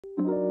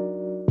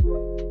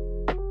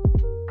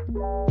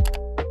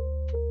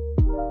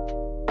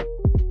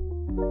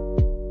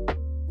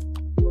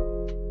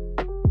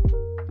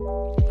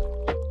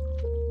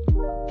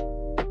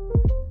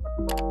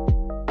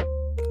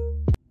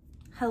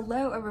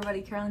Hello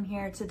everybody, Carolyn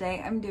here. Today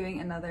I'm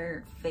doing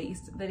another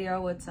face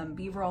video with some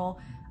b-roll.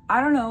 I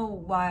don't know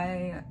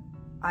why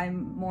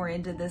I'm more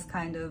into this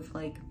kind of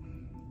like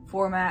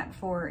format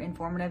for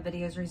informative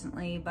videos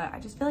recently, but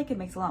I just feel like it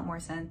makes a lot more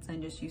sense than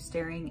just you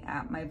staring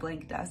at my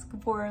blank desk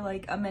for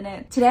like a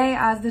minute. Today,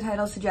 as the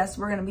title suggests,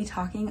 we're going to be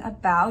talking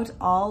about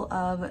all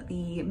of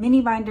the mini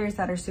binders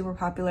that are super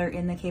popular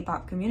in the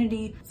K-pop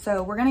community.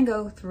 So we're going to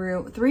go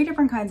through 3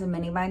 different kinds of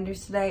mini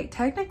binders today.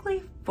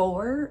 Technically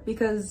 4,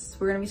 because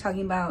we're going to be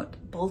talking about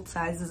both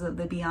sizes of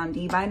the Beyond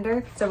D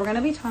binder. So we're going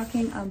to be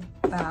talking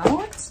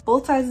about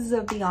both sizes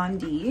of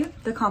Beyond D,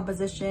 the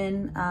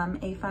composition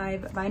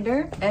A5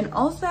 binder, and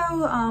also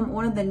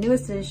one of the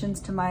newest additions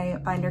to my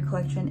binder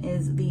collection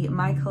is the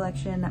My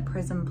Collection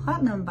Prism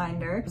Platinum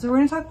binder. So we're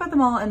going to talk about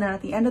them all, and then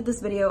at the end of this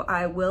video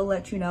I will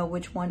let you know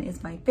which one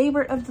is my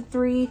favorite of the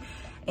 3.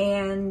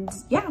 And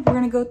yeah, we're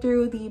going to go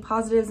through the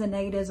positives and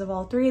negatives of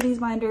all 3 of these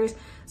binders.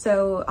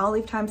 So I'll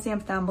leave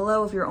timestamps down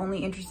below if you're only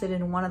interested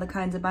in one of the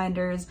kinds of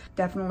binders.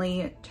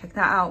 Definitely check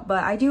that out.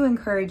 But I do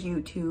encourage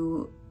you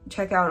to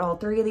check out all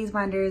 3 of these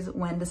binders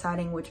when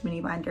deciding which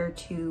mini binder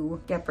to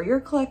get for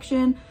your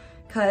collection,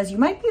 because you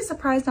might be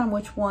surprised on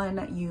which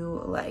one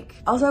you like.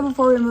 Also,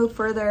 before we move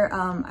further,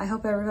 I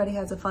hope everybody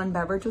has a fun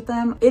beverage with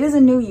them. It is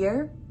a new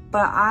year,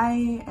 but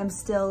I am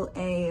still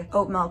a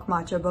oat milk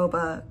matcha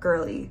boba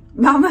girly.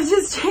 Not much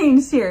has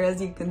changed here,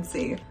 as you can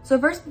see. So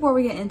first, before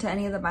we get into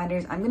any of the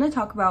binders, I'm gonna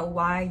talk about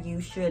why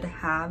you should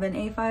have an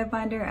A5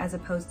 binder as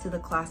opposed to the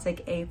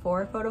classic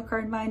A4 photo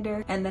card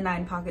binder and the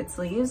 9 pocket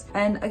sleeves.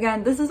 And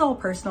again, this is all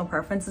personal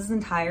preference. This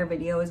entire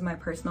video is my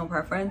personal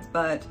preference,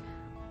 but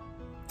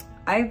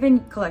I've been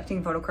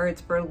collecting photo cards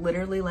for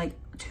literally like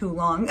too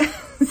long.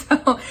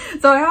 so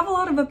I have a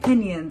lot of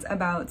opinions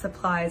about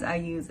supplies I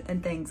use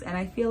and things, and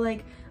I feel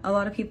like a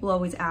lot of people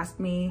always ask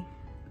me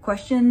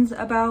questions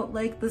about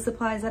like the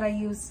supplies that I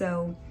use,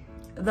 so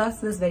thus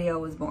this video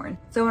was born.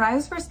 So when I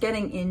was first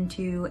getting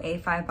into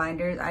A5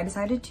 binders, I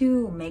decided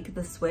to make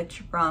the switch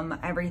from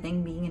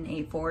everything being an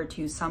A4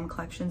 to some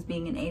collections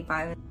being an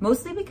A5,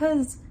 mostly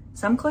because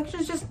some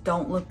collections just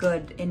don't look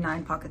good in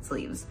 9 pocket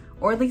sleeves,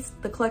 or at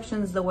least the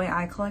collections the way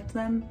I collect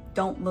them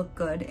don't look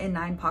good in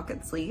 9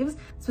 pocket sleeves.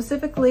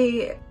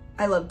 Specifically,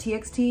 I love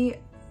TXT,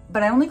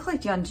 but I only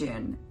collect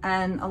Yeonjun,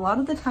 and a lot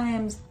of the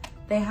times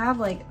they have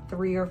like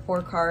 3 or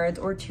 4 cards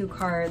or 2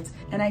 cards,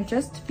 and I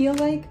just feel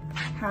like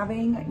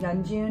having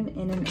Yeonjun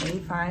in an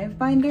A5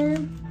 binder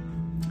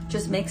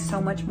just makes so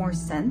much more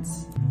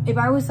sense. If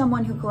I was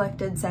someone who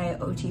collected, say,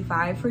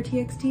 OT5 for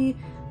TXT,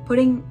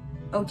 putting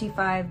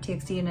OT5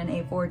 TXT in an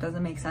A4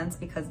 doesn't make sense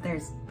because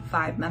there's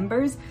 5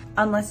 members,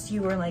 unless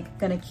you were like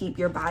gonna keep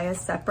your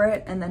bias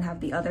separate and then have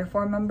the other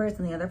 4 members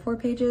and the other 4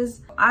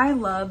 pages. I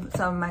love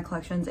some of my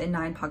collections in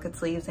 9 pocket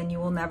sleeves, and you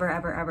will never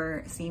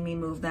ever see me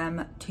move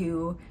them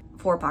to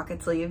 4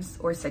 pocket sleeves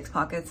or 6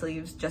 pocket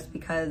sleeves just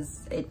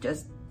because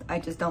I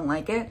just don't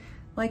like it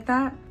like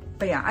that.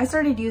 But yeah, I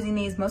started using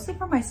these mostly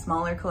for my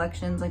smaller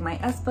collections, like my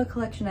aespa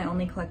collection. I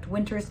only collect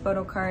Winter's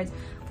photo cards.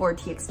 For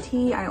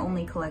TXT, I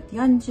only collect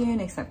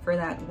Yeonjun, except for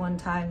that one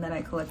time that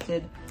I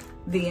collected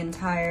the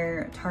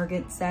entire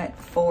Target set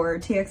for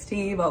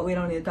TXT, but we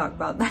don't need to talk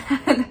about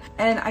that.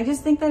 And I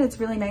just think that it's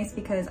really nice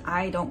because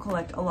I don't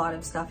collect a lot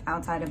of stuff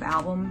outside of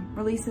album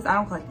releases. I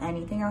don't collect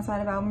anything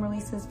outside of album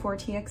releases for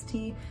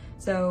TXT.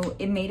 So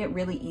it made it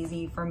really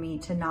easy for me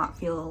to not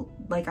feel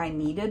like I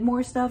needed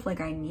more stuff, like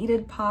I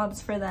needed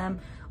POBs for them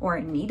or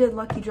I needed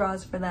lucky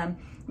draws for them,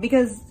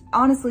 because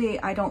honestly,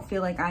 I don't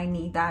feel like I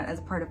need that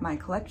as part of my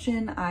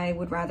collection. I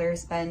would rather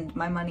spend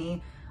my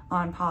money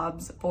on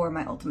POBs for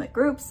my ultimate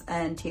groups,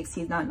 and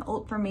TXT is not an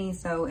ult for me,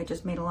 so it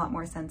just made a lot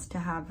more sense to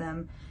have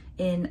them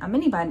in a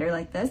mini binder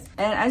like this.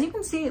 And as you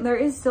can see, there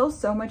is still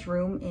so much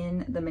room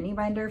in the mini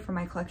binder for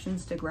my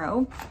collections to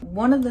grow.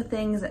 One of the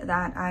things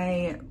that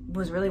I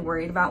was really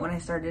worried about when I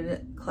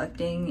started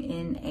collecting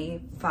in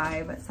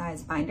A5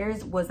 size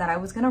binders was that I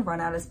was gonna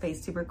run out of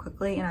space super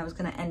quickly and I was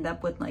gonna end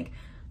up with like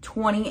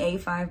 20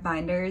 A5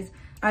 binders.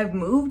 I've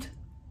moved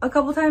a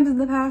couple times in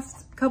the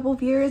past couple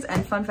of years,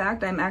 and fun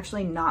fact, I'm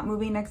actually not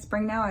moving next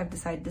spring now. I've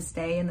decided to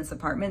stay in this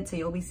apartment, so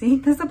you'll be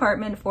seeing this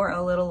apartment for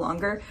a little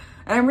longer,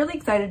 and I'm really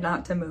excited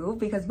not to move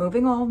because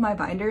moving all of my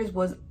binders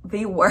was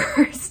the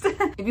worst.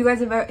 If you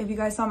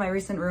guys saw my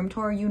recent room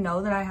tour, you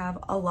know that I have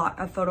a lot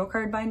of photo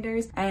card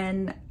binders,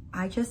 and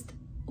I just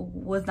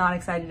was not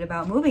excited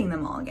about moving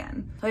them all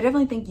again. So I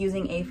definitely think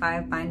using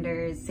A5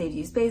 binders saves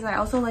you space. I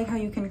also like how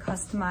you can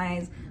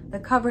customize the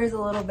covers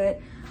a little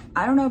bit.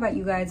 I don't know about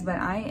you guys, but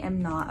I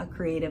am not a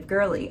creative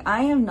girly.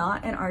 I am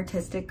not an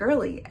artistic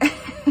girly.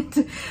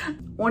 And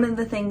one of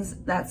the things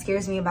that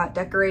scares me about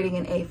decorating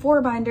an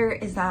A4 binder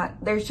is that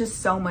there's just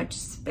so much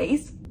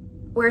space.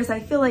 Whereas I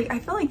feel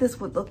like this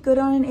would look good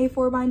on an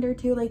A4 binder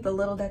too, like the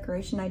little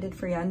decoration I did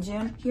for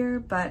Yeonjun here,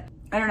 but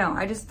I don't know.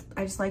 I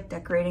just like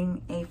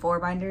decorating A4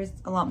 binders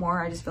a lot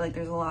more. I just feel like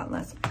there's a lot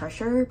less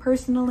pressure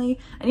personally,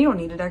 and you don't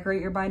need to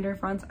decorate your binder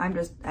fronts. I'm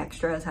just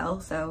extra as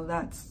hell, so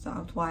that's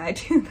why I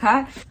do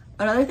that.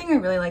 Another thing I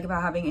really like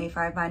about having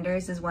A5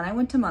 binders is when I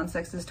went to Monsta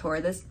X's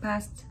tour this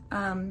past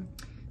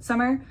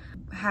summer.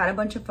 Had a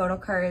bunch of photo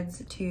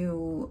cards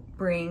to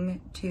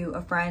bring to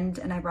a friend,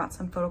 and I brought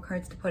some photo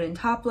cards to put in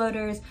top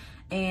loaders.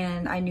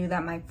 And I knew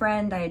that my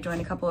friend, I had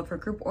joined a couple of her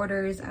group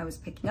orders. I was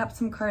picking up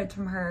some cards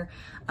from her.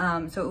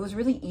 So it was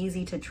really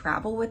easy to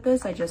travel with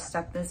this. I just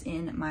stuck this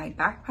in my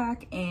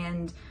backpack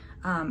and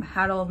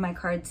had all of my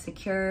cards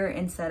secure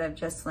instead of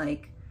just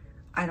like,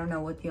 I don't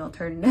know what the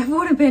alternative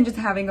would have been, just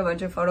having a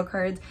bunch of photo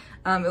cards.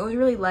 It was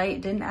really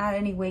light, didn't add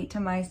any weight to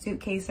my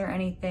suitcase or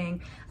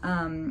anything.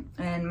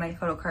 And my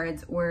photo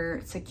cards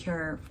were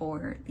secure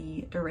for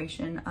the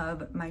duration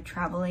of my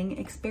traveling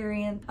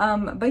experience.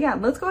 But yeah,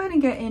 let's go ahead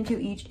and get into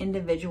each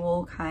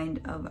individual kind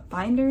of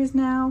binders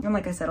now. And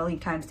like I said, I'll leave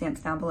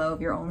timestamps down below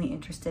if you're only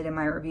interested in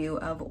my review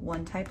of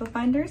one type of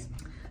binders.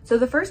 So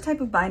the first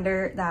type of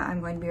binder that I'm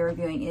going to be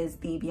reviewing is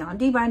the Beyond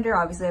binder.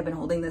 Obviously, I've been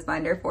holding this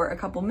binder for a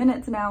couple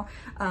minutes now,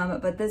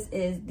 but this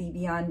is the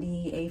Beyond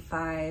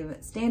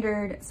A5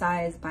 standard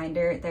size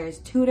binder. There's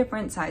two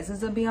different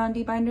sizes of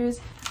Beyond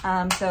binders.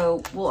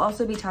 So we'll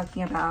also be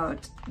talking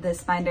about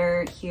this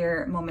binder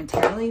here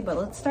momentarily, but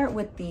let's start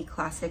with the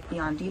classic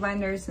Beyond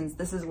binder since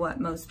this is what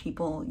most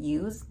people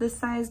use this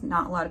size.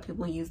 Not a lot of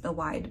people use the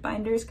wide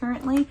binders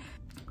currently.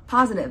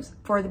 Positives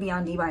for the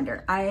Beyond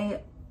binder.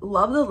 I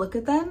love the look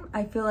of them.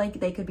 I feel like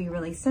they could be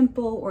really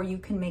simple, or you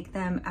can make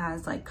them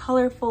as like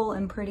colorful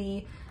and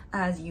pretty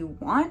as you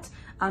want.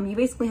 You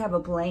basically have a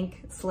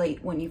blank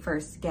slate when you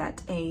first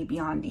get a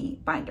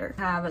Beyond binder.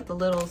 Have the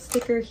little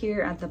sticker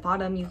here at the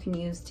bottom you can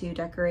use to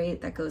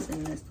decorate that goes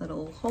in this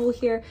little hole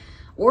here,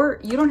 or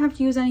you don't have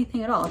to use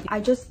anything at all. I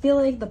just feel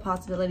like the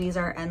possibilities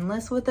are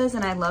endless with this,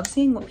 and I love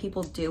seeing what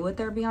people do with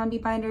their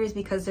Beyond binders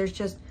because there's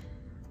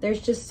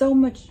just so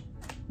much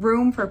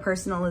room for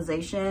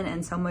personalization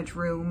and so much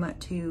room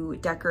to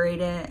decorate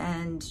it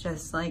and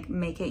just like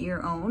make it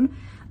your own.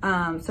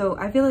 So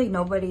I feel like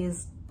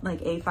nobody's like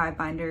A5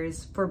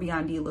 binders for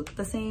Beyond look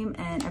the same,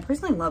 and I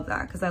personally love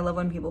that because I love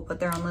when people put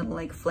their own little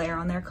like flair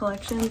on their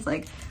collections.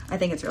 Like, I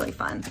think it's really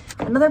fun.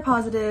 Another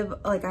positive,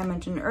 like I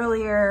mentioned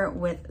earlier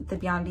with the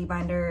Beyond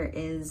binder,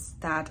 is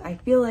that I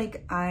feel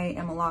like I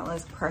am a lot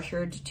less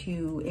pressured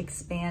to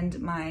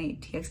expand my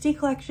TXT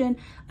collection.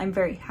 I'm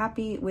very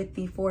happy with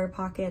the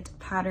 4-pocket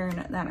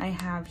pattern that I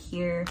have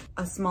here.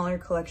 A smaller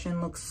collection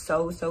looks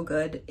so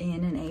good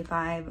in an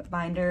A5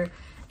 binder,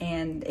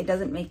 and it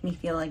doesn't make me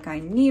feel like I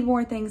need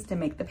more things to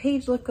make the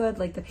page look good.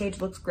 Like, the page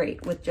looks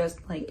great with just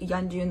like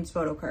Yeonjun's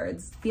photo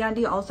cards.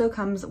 Beyond also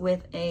comes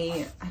with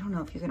a, I don't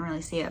know if you can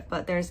really see it,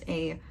 but there's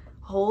a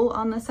hole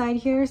on the side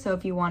here. So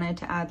if you wanted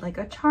to add like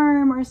a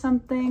charm or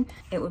something,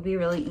 it would be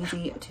really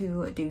easy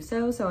to do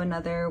so. So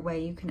another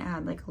way you can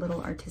add like a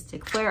little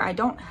artistic flair. I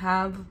don't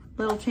have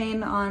little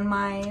chain on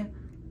my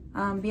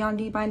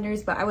Beyond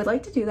binders, but I would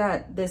like to do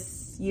that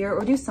this year,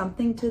 or do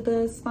something to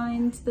the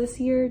spines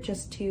this year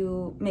just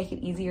to make it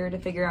easier to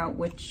figure out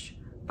which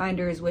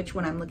binder is which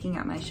when I'm looking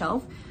at my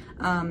shelf,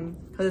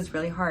 because it's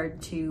really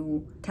hard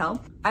to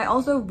tell. I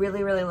also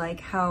really like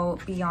how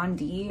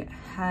Beyond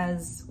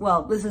has,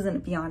 well, this isn't a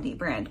Beyond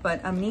brand,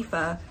 but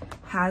Mifa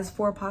has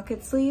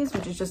 4-pocket sleeves,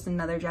 which is just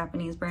another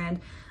Japanese brand.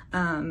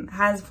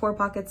 Has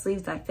 4-pocket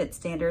sleeves that fit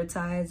standard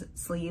size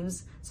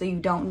sleeves, so you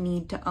don't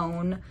need to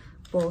own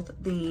both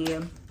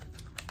the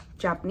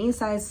Japanese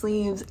size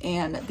sleeves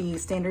and the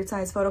standard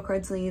size photo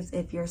card sleeves.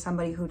 If you're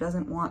somebody who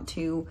doesn't want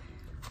to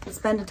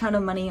spend a ton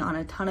of money on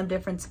a ton of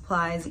different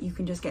supplies, you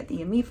can just get the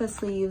Mifa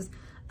sleeves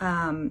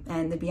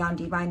and the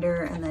Beyond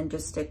binder, and then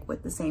just stick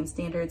with the same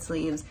standard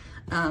sleeves.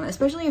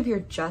 Especially if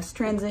you're just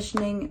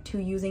transitioning to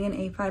using an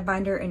A5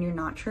 binder and you're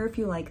not sure if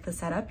you like the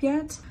setup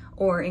yet,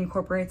 or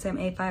incorporate some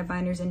A5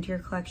 binders into your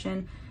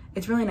collection.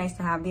 It's really nice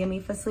to have the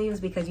Mifa sleeves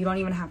because you don't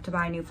even have to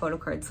buy new photo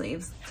card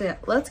sleeves. So yeah,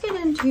 let's get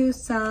into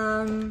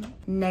some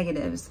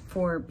negatives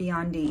for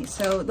Beyond.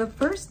 So the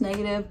first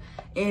negative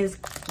is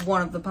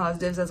one of the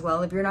positives as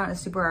well. If you're not a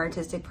super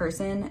artistic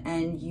person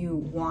and you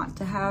want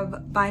to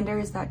have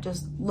binders that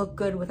just look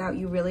good without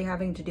you really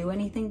having to do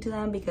anything to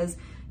them because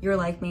you're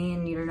like me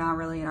and you're not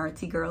really an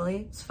artsy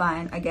girly, it's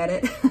fine, I get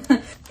it.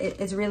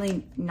 It's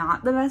really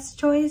not the best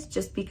choice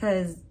just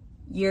because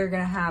you're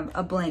gonna have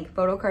a blank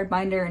photo card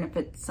binder, and if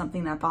it's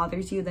something that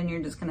bothers you, then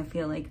you're just gonna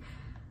feel like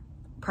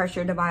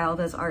pressured to buy all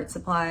those art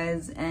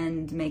supplies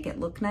and make it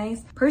look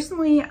nice.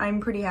 Personally,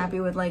 I'm pretty happy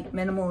with like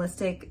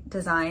minimalistic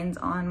designs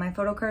on my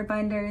photo card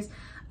binders,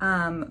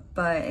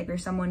 but if you're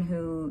someone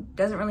who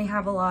doesn't really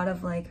have a lot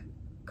of like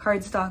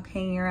cardstock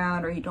hanging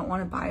around, or you don't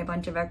want to buy a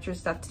bunch of extra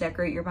stuff to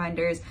decorate your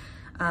binders,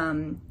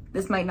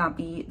 this might not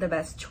be the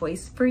best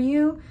choice for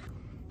you.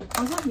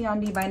 Also,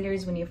 Beyond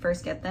binders, when you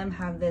first get them,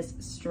 have this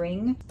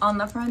string on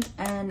the front,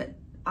 and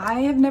I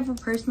have never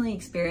personally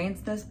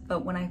experienced this,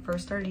 but when I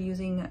first started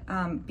using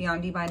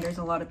Beyond binders,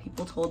 a lot of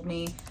people told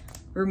me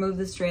remove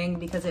the string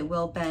because it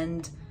will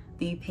bend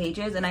the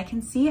pages, and I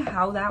can see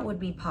how that would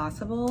be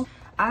possible.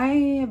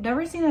 I have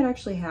never seen that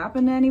actually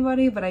happen to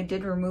anybody, but I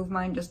did remove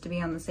mine just to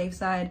be on the safe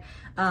side.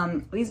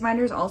 These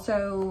binders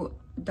also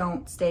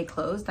don't stay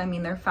closed. I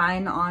mean, they're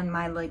fine on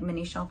my like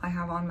mini shelf I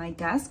have on my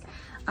desk,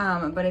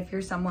 but if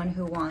you're someone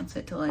who wants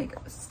it to like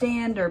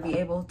stand or be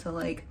able to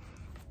like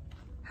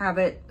have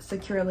it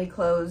securely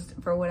closed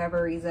for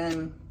whatever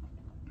reason.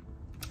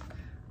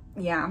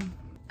 Yeah.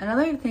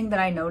 Another thing that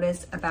I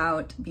noticed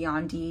about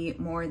Beyond D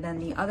more than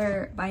the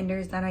other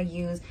binders that I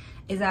use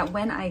is that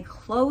when I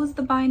close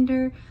the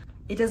binder,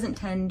 it doesn't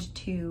tend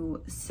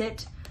to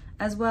sit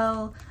as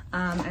well.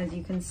 As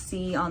you can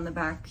see on the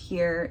back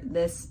here,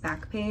 this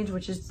back page,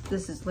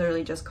 this is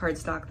literally just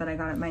cardstock that I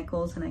got at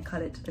Michael's and I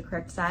cut it to the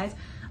correct size.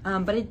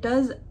 But it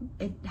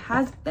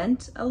has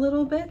bent a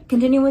little bit.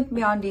 Continuing with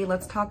Beyond D,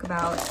 let's talk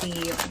about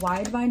the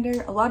wide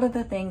binder. A lot of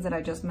the things that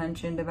I just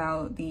mentioned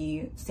about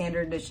the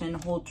standard edition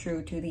hold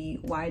true to the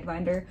wide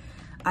binder.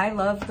 I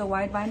love the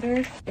wide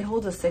binder. It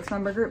holds a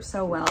 6-member group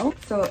so well.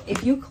 So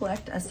if you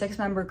collect a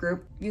 6-member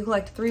group, you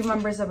collect 3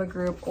 members of a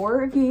group,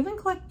 or if you even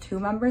collect 2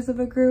 members of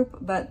a group,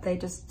 but they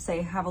just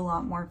say have a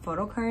lot more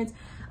photo cards,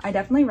 I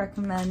definitely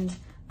recommend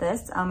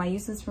this. I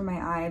use this for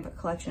my IVE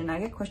collection. I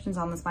get questions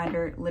on this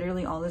binder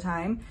literally all the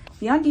time.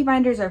 Beyond D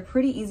binders are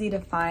pretty easy to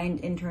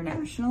find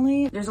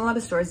internationally. There's a lot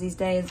of stores these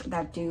days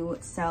that do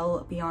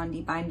sell Beyond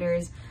D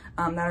binders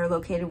that are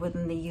located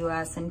within the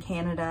US and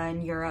Canada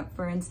and Europe,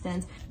 for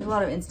instance. There's a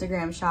lot of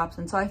Instagram shops,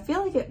 and so I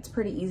feel like it's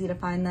pretty easy to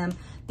find them.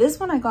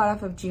 This one I got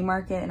off of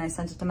Gmarket and I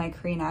sent it to my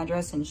Korean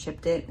address and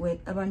shipped it with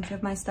a bunch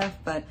of my stuff,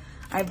 but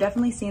I've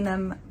definitely seen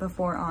them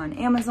before on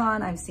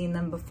Amazon. I've seen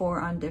them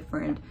before on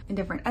different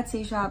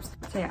Etsy shops.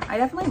 So yeah, I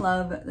definitely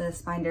love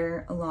this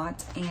binder a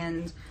lot,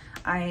 and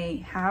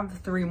I have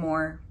 3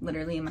 more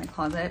literally in my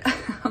closet.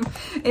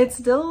 It's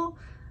still,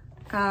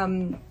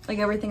 like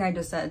everything I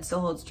just said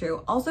still holds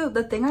true. Also,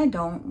 the thing I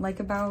don't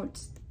like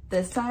about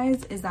this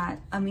size is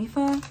that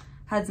Amifa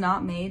has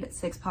not made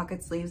 6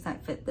 pocket sleeves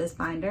that fit this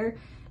binder,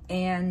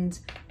 and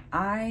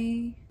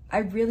I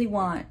really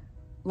want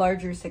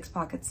larger 6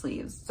 pocket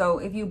sleeves. So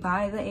if you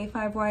buy the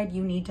A5 wide,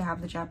 you need to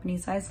have the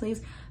Japanese size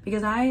sleeves,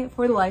 because I,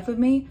 for the life of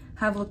me,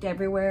 have looked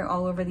everywhere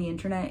all over the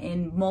internet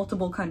in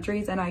multiple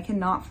countries and I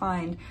cannot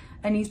find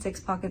any 6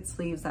 pocket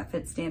sleeves that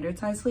fit standard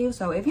size sleeves.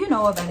 So if you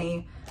know of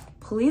any,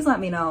 please let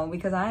me know,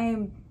 because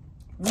I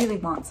really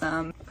want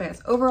some. But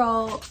yes,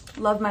 overall,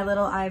 love my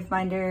little IVE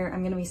binder.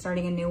 I'm gonna be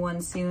starting a new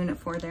one soon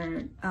for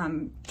their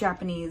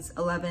Japanese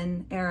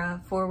 11 era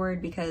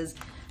forward, because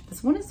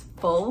this one is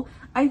full.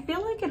 I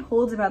feel like it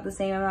holds about the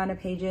same amount of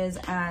pages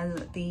as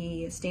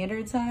the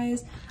standard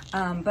size,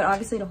 but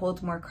obviously it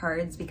holds more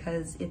cards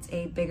because it's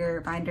a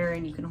bigger binder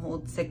and you can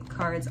hold 6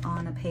 cards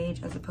on a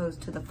page as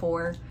opposed to the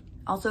 4.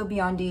 Also,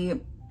 Beyond D,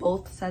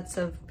 both sets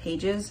of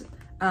pages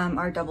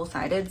are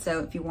double-sided, so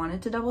if you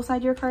wanted to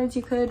double-side your cards,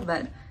 you could,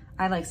 but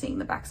I like seeing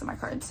the backs of my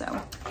cards.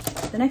 So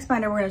the next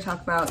binder we're going to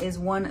talk about is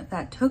one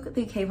that took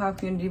the K-pop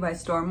community by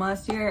storm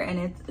last year, and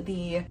it's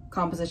the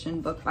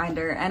composition book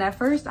binder. And at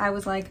first I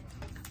was like,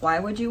 why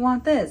would you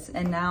want this?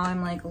 And now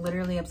I'm like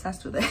literally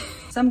obsessed with it.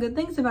 Some good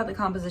things about the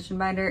composition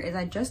binder is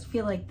I just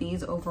feel like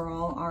these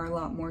overall are a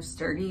lot more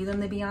sturdy than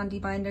the Beyond D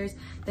binders.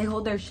 They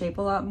hold their shape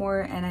a lot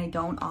more, and I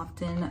don't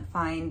often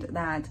find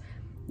that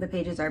the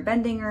pages are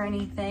bending or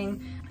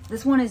anything.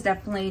 This one is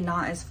definitely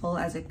not as full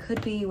as it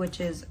could be, which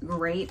is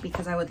great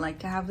because I would like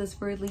to have this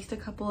for at least a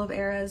couple of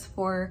eras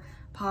for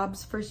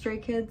POBs for Stray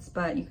Kids,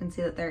 but you can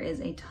see that there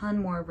is a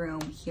ton more room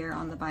here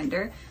on the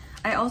binder.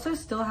 I also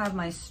still have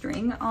my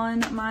string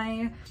on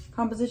my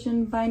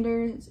composition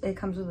binders. It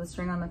comes with a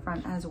string on the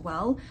front as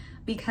well,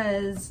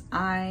 because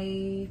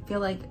I feel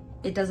like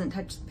it doesn't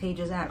touch the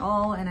pages at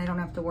all and I don't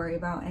have to worry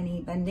about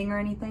any bending or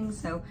anything,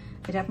 so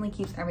it definitely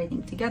keeps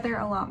everything together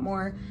a lot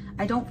more.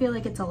 I don't feel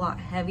like it's a lot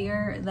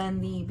heavier than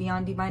the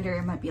Beyond D binder.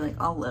 It might be like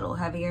a little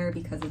heavier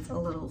because it's a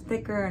little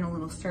thicker and a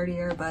little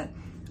sturdier, but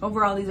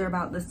overall these are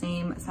about the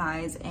same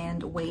size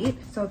and weight.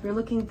 So if you're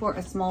looking for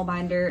a small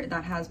binder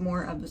that has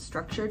more of the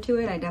structure to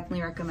it, I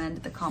definitely recommend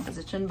the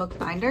composition book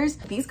binders.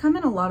 These come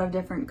in a lot of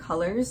different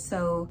colors,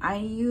 so I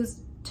use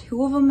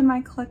 2 of them in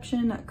my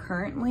collection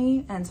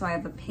currently, and so I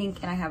have a pink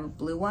and I have a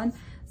blue one,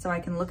 so I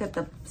can look at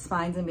the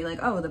spines and be like,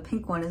 oh, the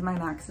pink one is my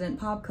Maxident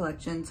Pop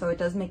collection. So it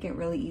does make it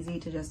really easy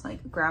to just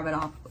like grab it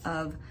off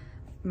of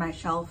my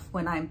shelf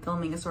when I'm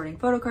filming a sorting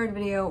photo card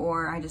video,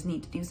 or I just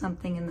need to do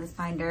something in this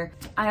binder.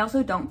 I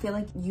also don't feel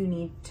like you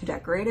need to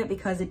decorate it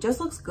because it just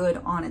looks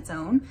good on its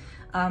own.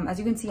 As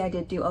you can see, I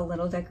did do a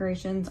little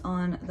decorations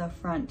on the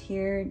front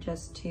here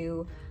just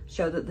to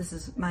show that this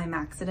is my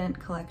Maxident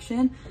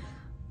collection,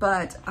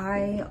 but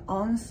I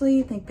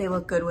honestly think they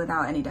look good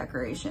without any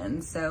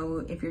decoration.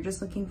 So if you're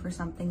just looking for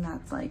something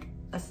that's like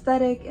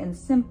aesthetic and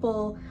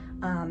simple,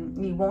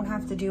 you won't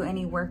have to do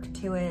any work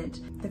to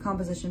it, the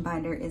composition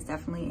binder is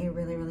definitely a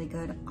really, really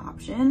good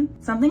option.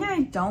 Something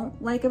I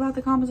don't like about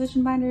the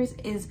composition binders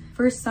is,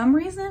 for some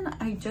reason,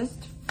 I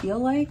just feel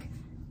like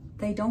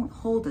they don't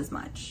hold as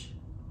much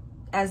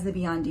as the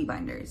Beyond D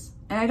binders.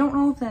 And I don't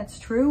know if that's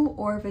true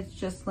or if it's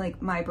just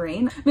like my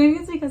brain. Maybe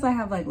it's because I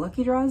have like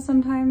lucky draws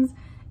sometimes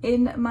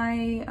in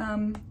my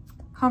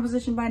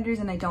composition binders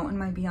and I don't in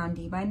my Beyond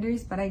D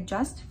binders, but I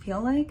just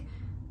feel like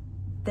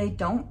they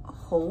don't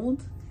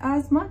hold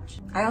as much.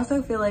 I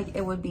also feel like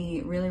it would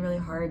be really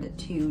hard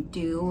to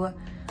do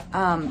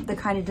the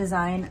kind of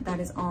design that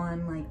is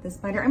on like this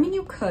binder. I mean,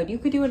 you could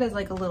do it as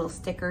like a little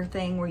sticker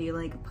thing where you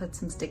like put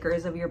some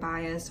stickers of your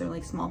bias or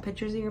like small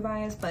pictures of your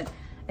bias, but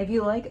if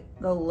you like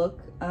the look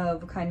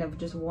of kind of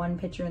just one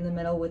picture in the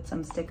middle with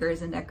some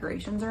stickers and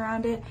decorations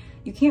around it,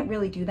 you can't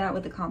really do that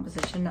with the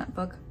composition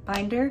book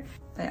binder.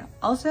 But yeah,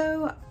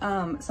 also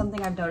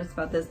something I've noticed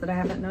about this that I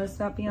haven't noticed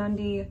about Beyond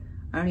D,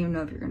 I don't even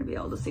know if you're going to be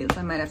able to see this.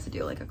 I might have to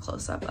do like a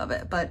close-up of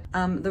it, but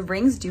the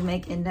rings do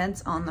make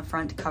indents on the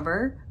front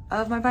cover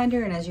of my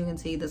binder, and as you can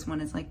see, this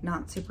one is like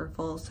not super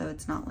full, so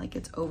it's not like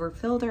it's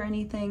overfilled or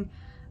anything,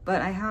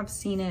 but I have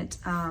seen it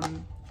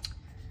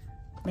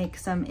make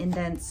some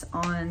indents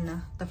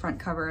on the front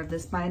cover of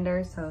this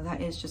binder, so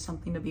that is just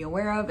something to be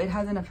aware of. It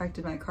hasn't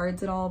affected my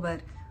cards at all,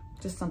 but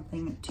just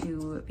something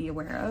to be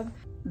aware of.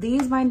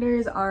 These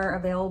binders are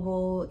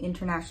available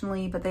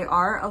internationally, but they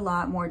are a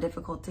lot more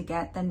difficult to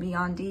get than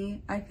Beyond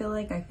D, I feel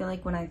like.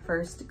 When I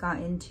first got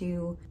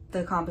into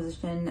the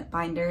composition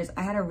binders,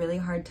 I had a really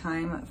hard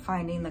time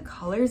finding the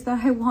colors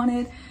that I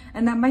wanted,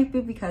 and that might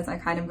be because I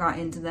kind of got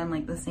into them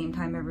like the same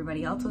time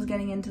everybody else was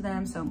getting into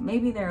them, so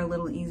maybe they're a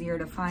little easier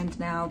to find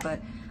now,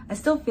 but I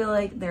still feel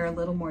like they're a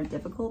little more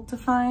difficult to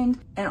find.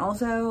 And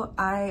also,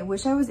 I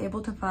wish I was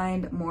able to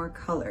find more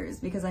colors,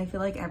 because I feel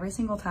like every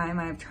single time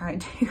I've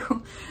tried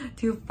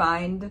to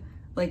find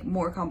like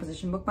more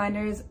composition book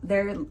binders,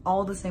 they're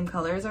all the same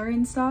colors are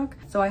in stock.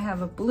 So I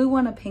have a blue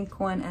one, a pink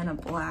one, and a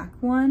black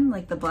one,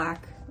 like the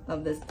black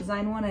of this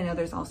design one. I know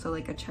there's also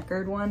like a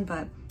checkered one,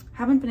 but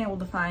haven't been able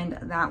to find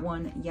that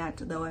one yet,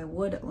 though I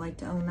would like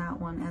to own that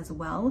one as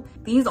well.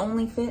 These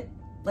only fit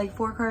like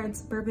 4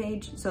 cards per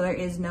page, so there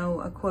is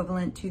no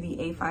equivalent to the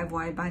A5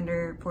 wide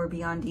binder for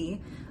Beyond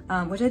D,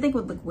 which I think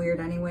would look weird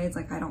anyways.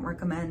 Like, I don't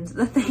recommend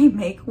that they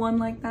make one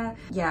like that.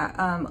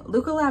 Yeah,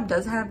 Lucalab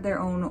does have their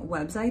own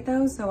website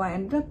though, so I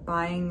ended up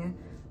buying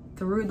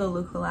through the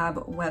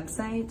Lucalab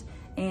website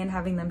and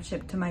having them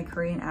shipped to my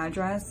Korean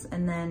address,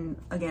 and then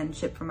again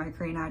shipped from my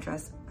Korean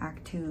address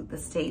back to the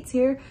States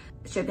here.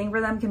 Shipping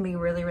for them can be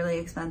really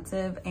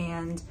expensive,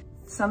 and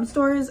some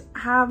stores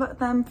have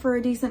them for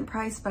a decent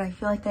price, but I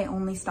feel like they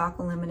only stock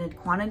a limited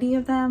quantity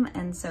of them,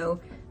 and so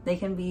they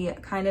can be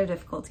kind of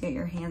difficult to get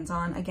your hands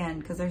on, again,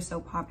 because they're so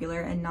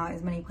popular and not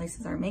as many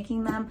places are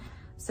making them.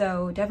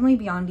 So definitely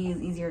Beyond D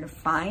is easier to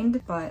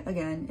find, but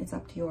again, it's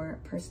up to your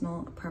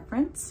personal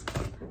preference.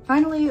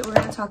 Finally, we're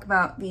going to talk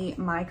about the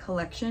My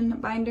Collection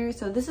binder.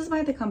 So this is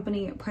by the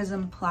company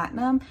Prism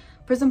Platinum.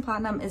 Prism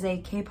Platinum is a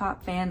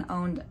K-pop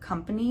fan-owned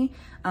company.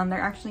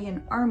 They're actually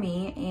an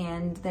ARMY,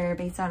 and they're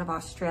based out of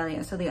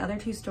Australia. So the other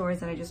 2 stores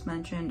that I just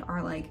mentioned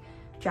are like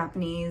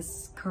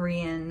Japanese,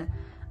 Korean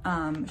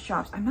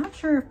shops. I'm not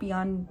sure if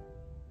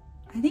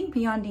I think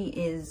Beyond D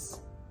is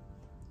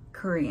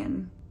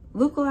Korean.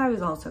 Lucalab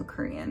is also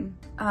Korean.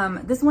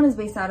 This one is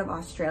based out of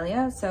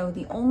Australia, so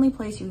the only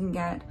place you can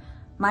get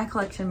My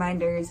Collection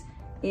binders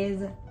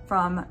is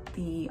from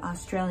the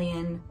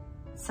Australian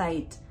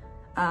site,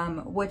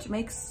 which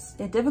makes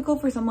it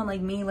difficult for someone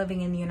like me living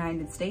in the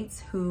United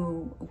States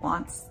who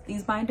wants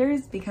these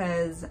binders,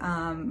 because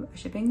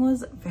shipping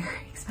was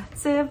very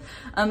expensive.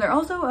 They're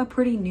also a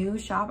pretty new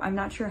shop. I'm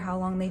not sure how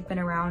long they've been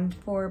around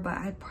for, but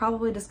I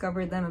probably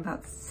discovered them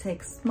about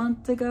 6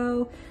 months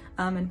ago,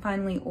 and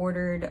finally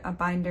ordered a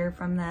binder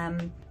from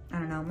them, I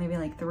don't know, maybe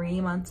like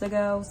 3 months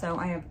ago. So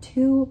I have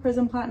 2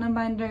 Prism Platinum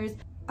binders.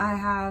 I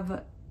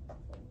have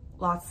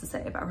lots to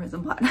say about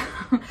Prism Platinum.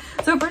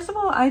 So first of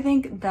all, I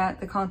think that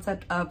the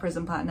concept of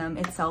Prism Platinum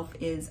itself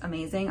is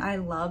amazing. I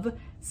love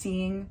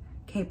seeing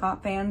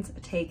K-pop fans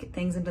take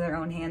things into their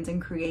own hands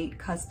and create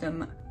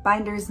custom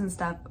binders and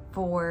stuff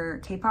for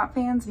K-pop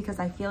fans, because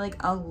I feel like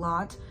a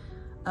lot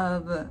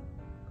of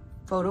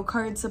photo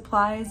card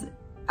supplies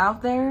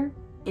out there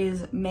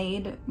is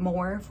made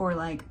more for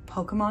like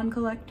Pokemon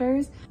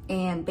collectors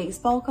and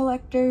baseball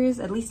collectors.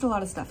 At least a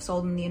lot of stuff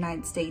sold in the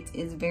United States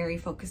is very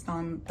focused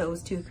on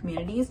those 2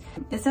 communities.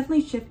 It's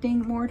definitely shifting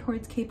more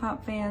towards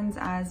K-pop fans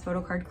as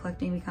photo card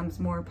collecting becomes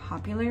more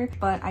popular,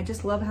 but I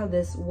just love how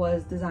this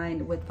was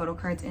designed with photo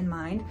cards in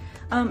mind.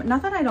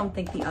 Not that I don't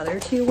think the other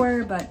 2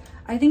 were, but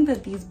I think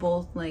that these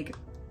both, like,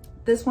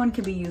 this one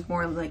could be used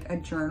more like a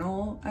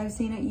journal, I've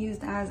seen it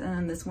used as, and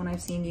then this one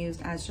I've seen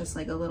used as just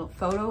like a little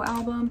photo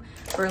album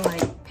for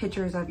like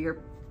pictures of your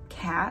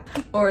cat,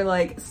 or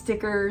like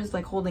stickers,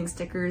 like holding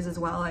stickers as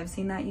well. I've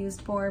seen that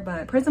used for,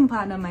 but Prism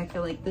Platinum, I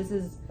feel like this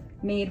is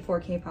made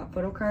for K-pop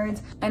photo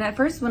cards. And at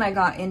first when I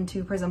got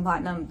into Prism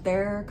Platinum,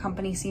 their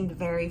company seemed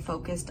very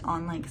focused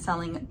on like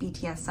selling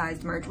BTS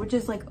sized merch, which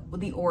is like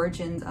the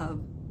origins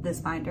of this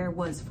binder,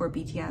 was for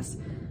BTS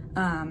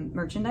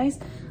merchandise.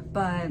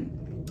 But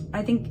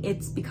I think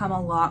it's become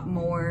a lot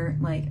more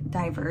like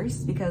diverse,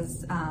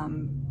 because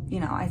you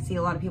know, I see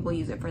a lot of people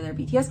use it for their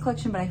BTS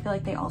collection, but I feel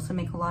like they also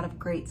make a lot of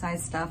great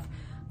size stuff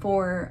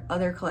for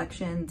other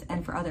collections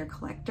and for other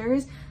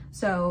collectors.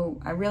 So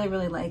I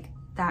really like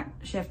that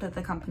shift that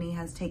the company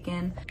has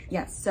taken.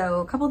 Yes, so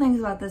a couple things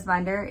about this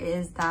binder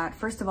is that,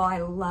 first of all,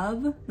 I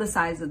love the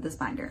size of this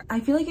binder. I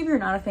feel like if you're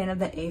not a fan of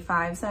the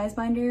A5 size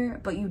binder,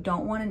 but you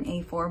don't want an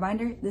A4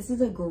 binder, this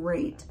is a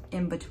great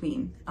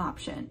in-between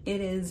option.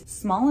 It is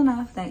small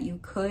enough that you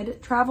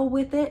could travel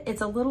with it.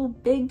 It's a little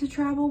big to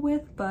travel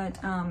with, but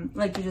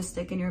like to just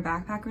stick in your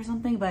backpack or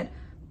something, but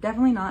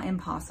definitely not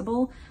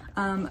impossible.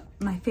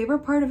 My favorite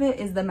part of it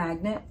is the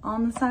magnet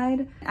on the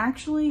side.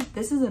 Actually,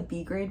 this is a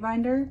B grade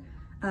binder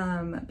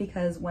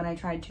because when I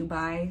tried to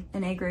buy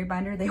an A grade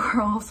binder, they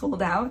were all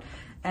sold out,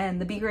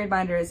 and the B grade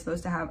binder is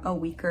supposed to have a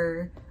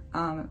weaker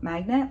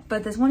magnet,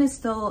 but this one is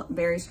still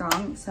very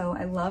strong. So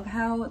I love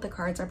how the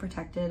cards are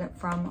protected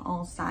from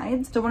all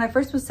sides. So when I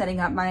first was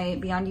setting up my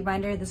Beyond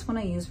binder, this one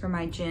I use for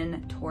my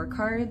Jin tour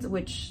cards,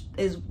 which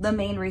is the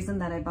main reason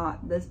that I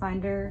bought this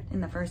binder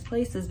in the first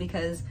place, is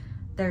because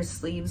there's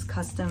sleeves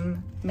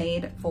custom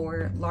made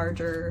for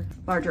larger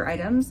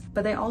items,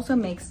 but they also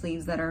make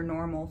sleeves that are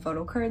normal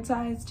photo card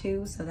size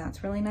too, so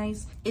that's really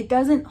nice. It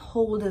doesn't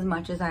hold as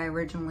much as I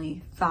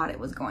originally thought it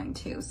was going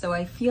to, so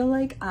I feel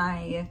like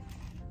I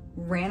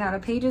ran out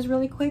of pages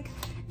really quick.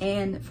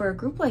 And for a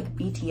group like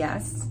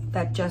BTS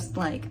that just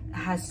like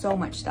has so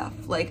much stuff,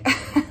 like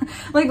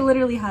like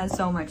literally has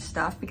so much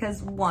stuff,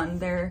 because one,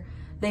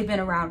 they've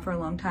been around for a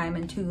long time,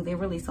 and two, they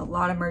release a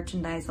lot of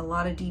merchandise, a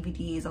lot of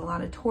DVDs, a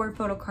lot of tour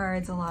photo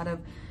cards, a lot of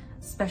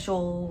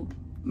special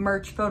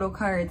merch photo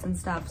cards and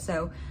stuff.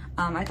 So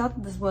I thought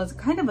that this was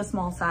kind of a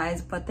small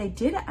size, but they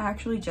did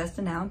actually just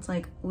announce,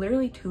 like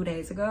literally 2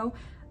 days ago,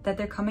 that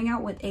they're coming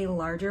out with a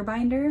larger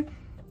binder.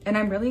 And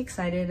I'm really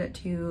excited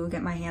to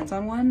get my hands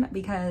on one,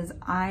 because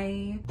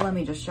let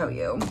me just show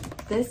you.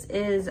 This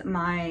is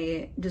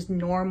my just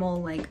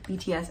normal like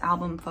BTS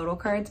album photo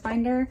cards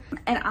binder.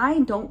 And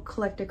I don't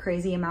collect a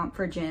crazy amount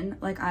for Jin.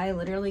 Like I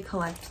literally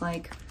collect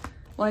like,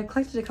 well, I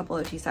collected a couple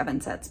of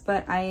G7 sets,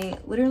 but I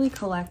literally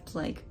collect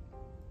like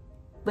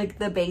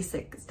the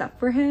basic stuff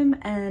for him,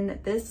 and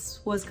this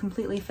was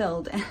completely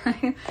filled.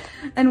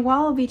 And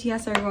while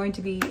BTS are going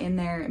to be in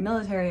their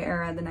military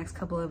era the next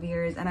couple of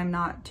years, and I'm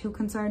not too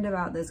concerned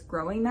about this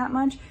growing that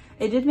much,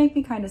 it did make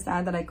me kind of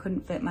sad that I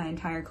couldn't fit my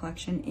entire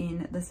collection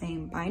in the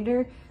same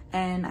binder.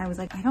 And I was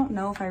like, I don't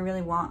know if I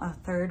really want a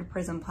third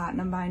Prism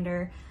Platinum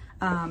binder,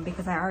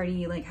 because I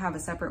already like have a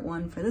separate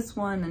one for this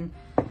one, and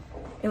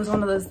it was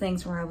one of those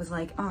things where I was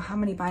like, oh, how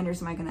many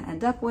binders am I gonna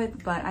end up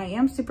with? But I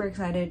am super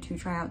excited to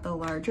try out the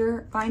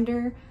larger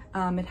binder.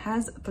 It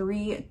has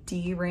 3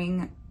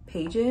 D-ring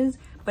pages,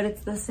 but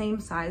it's the same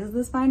size as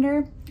this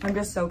binder. I'm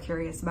just so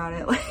curious about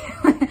it.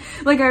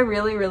 Like I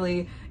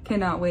really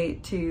cannot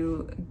wait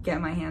to get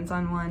my hands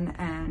on one,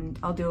 and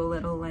I'll do a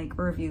little like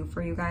review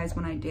for you guys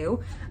when I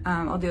do.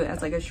 I'll do it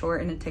as like a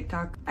short and a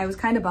TikTok. I was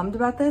kind of bummed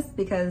about this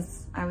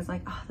because I was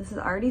like, oh, this is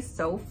already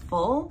so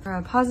full.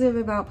 Positive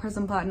about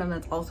Prism Platinum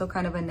that's also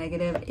kind of a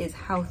negative is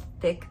how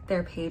thick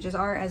their pages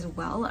are as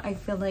well. I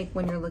feel like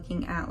when you're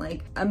looking at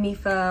like a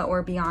Mifa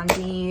or Beyond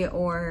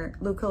or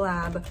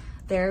Lucalab,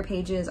 their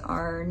pages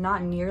are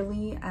not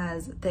nearly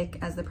as thick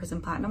as the Prism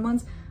Platinum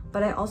ones,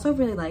 but I also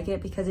really like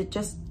it because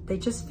they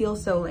just feel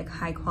so like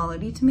high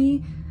quality to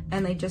me,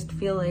 and they just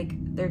feel like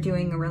they're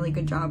doing a really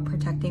good job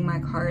protecting my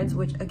cards,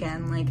 which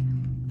again, like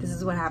this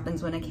is what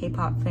happens when a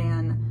K-pop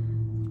fan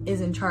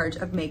is in charge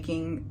of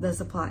making the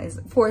supplies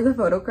for the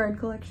photo card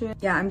collection.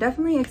 Yeah, I'm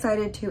definitely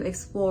excited to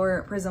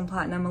explore Prism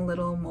Platinum a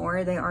little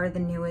more. They are the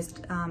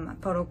newest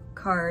photo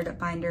card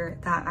binder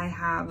that I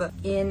have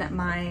in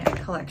my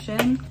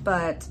collection,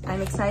 but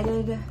I'm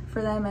excited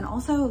for them. And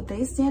also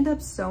they stand up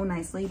so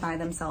nicely by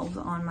themselves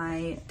on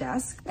my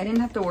desk. I didn't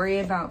have to worry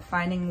about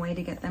finding a way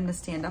to get them to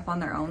stand up on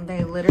their own.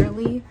 They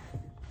literally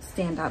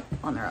stand up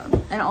on their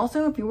own. And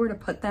also if you were to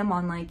put them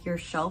on like your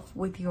shelf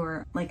with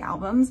your like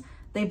albums,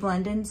 they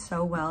blend in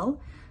so well.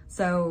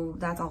 So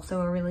that's also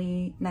a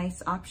really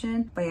nice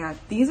option. But yeah,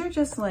 these are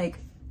just like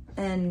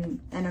an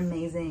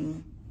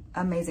amazing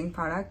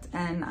product,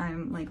 and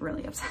I'm like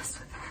really obsessed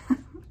with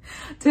them.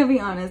 To be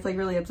honest, like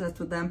really obsessed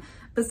with them.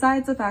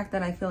 Besides the fact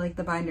that I feel like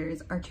the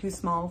binders are too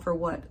small for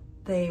what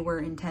they were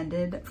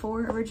intended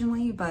for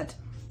originally, but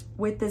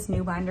with this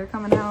new binder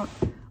coming out,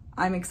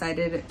 I'm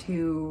excited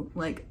to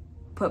like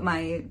put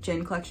my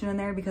Jin collection in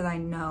there because I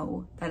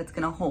know that it's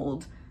gonna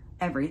hold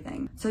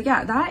everything. So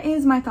yeah, that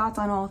is my thoughts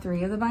on all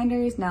 3 of the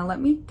binders. Now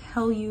let me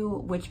tell you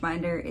which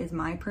binder is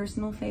my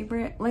personal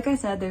favorite. Like I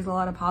said, there's a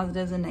lot of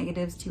positives and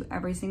negatives to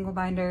every single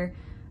binder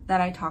that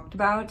I talked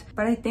about,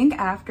 but I think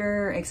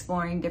after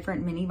exploring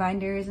different mini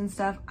binders and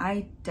stuff,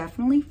 I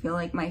definitely feel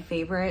like my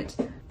favorite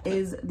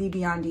is the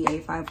Beyond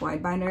A5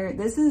 wide binder.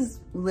 This is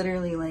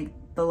literally like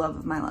the love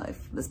of my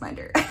life, this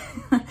binder.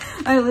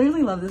 I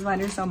literally love this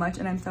binder so much,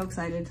 and I'm so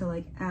excited to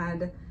like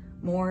add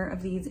more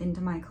of these into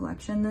my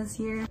collection this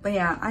year. But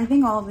yeah, I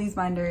think all of these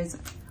binders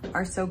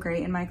are so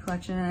great in my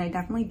collection, and I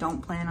definitely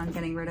don't plan on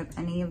getting rid of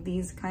any of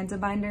these kinds of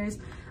binders.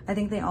 I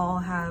think they all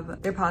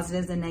have their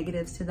positives and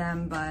negatives to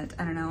them, but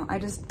I don't know,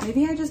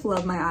 maybe I just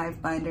love my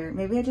IVE binder.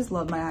 Maybe I just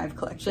love my IVE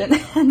collection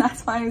and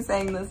that's why I'm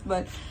saying this.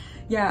 But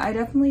yeah, I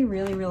definitely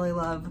really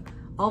love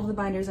all of the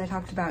binders I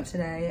talked about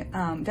today.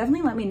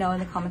 Definitely let me know in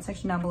the comment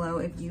section down below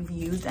if you've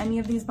used any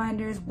of these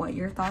binders, what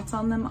your thoughts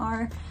on them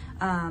are.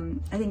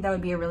 I think that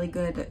would be a really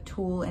good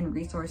tool and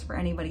resource for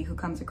anybody who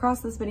comes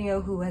across this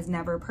video who has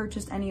never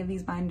purchased any of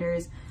these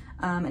binders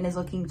and is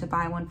looking to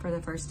buy one for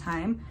the first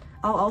time.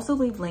 I'll also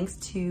leave links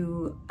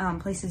to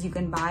places you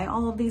can buy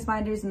all of these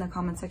binders in the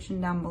comment section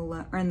down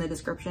below, or in the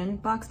description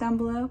box down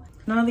below.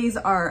 None of these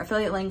are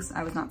affiliate links.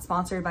 I was not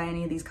sponsored by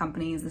any of these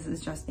companies. This is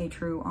just a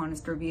true,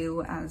 honest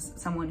review as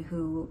someone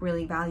who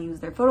really values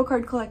their photo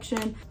card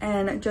collection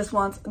and just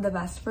wants the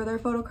best for their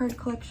photo card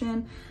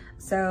collection.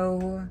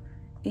 So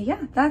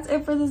yeah, that's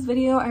it for this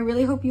video. I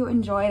really hope you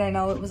enjoyed. I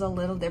know it was a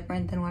little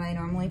different than what I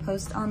normally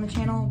post on the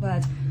channel,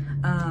 but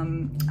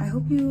I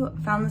hope you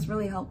found this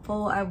really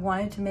helpful. I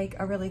wanted to make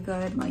a really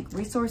good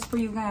resource for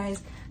you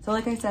guys. So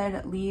like I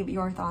said, leave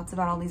your thoughts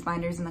about all these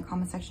binders in the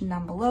comment section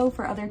down below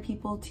for other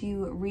people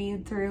to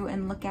read through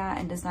and look at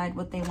and decide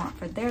what they want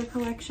for their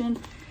collection.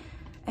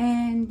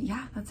 And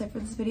yeah, that's it for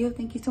this video.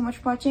 Thank you so much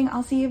for watching.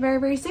 I'll see you very,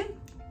 very soon.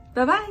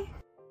 Bye-bye.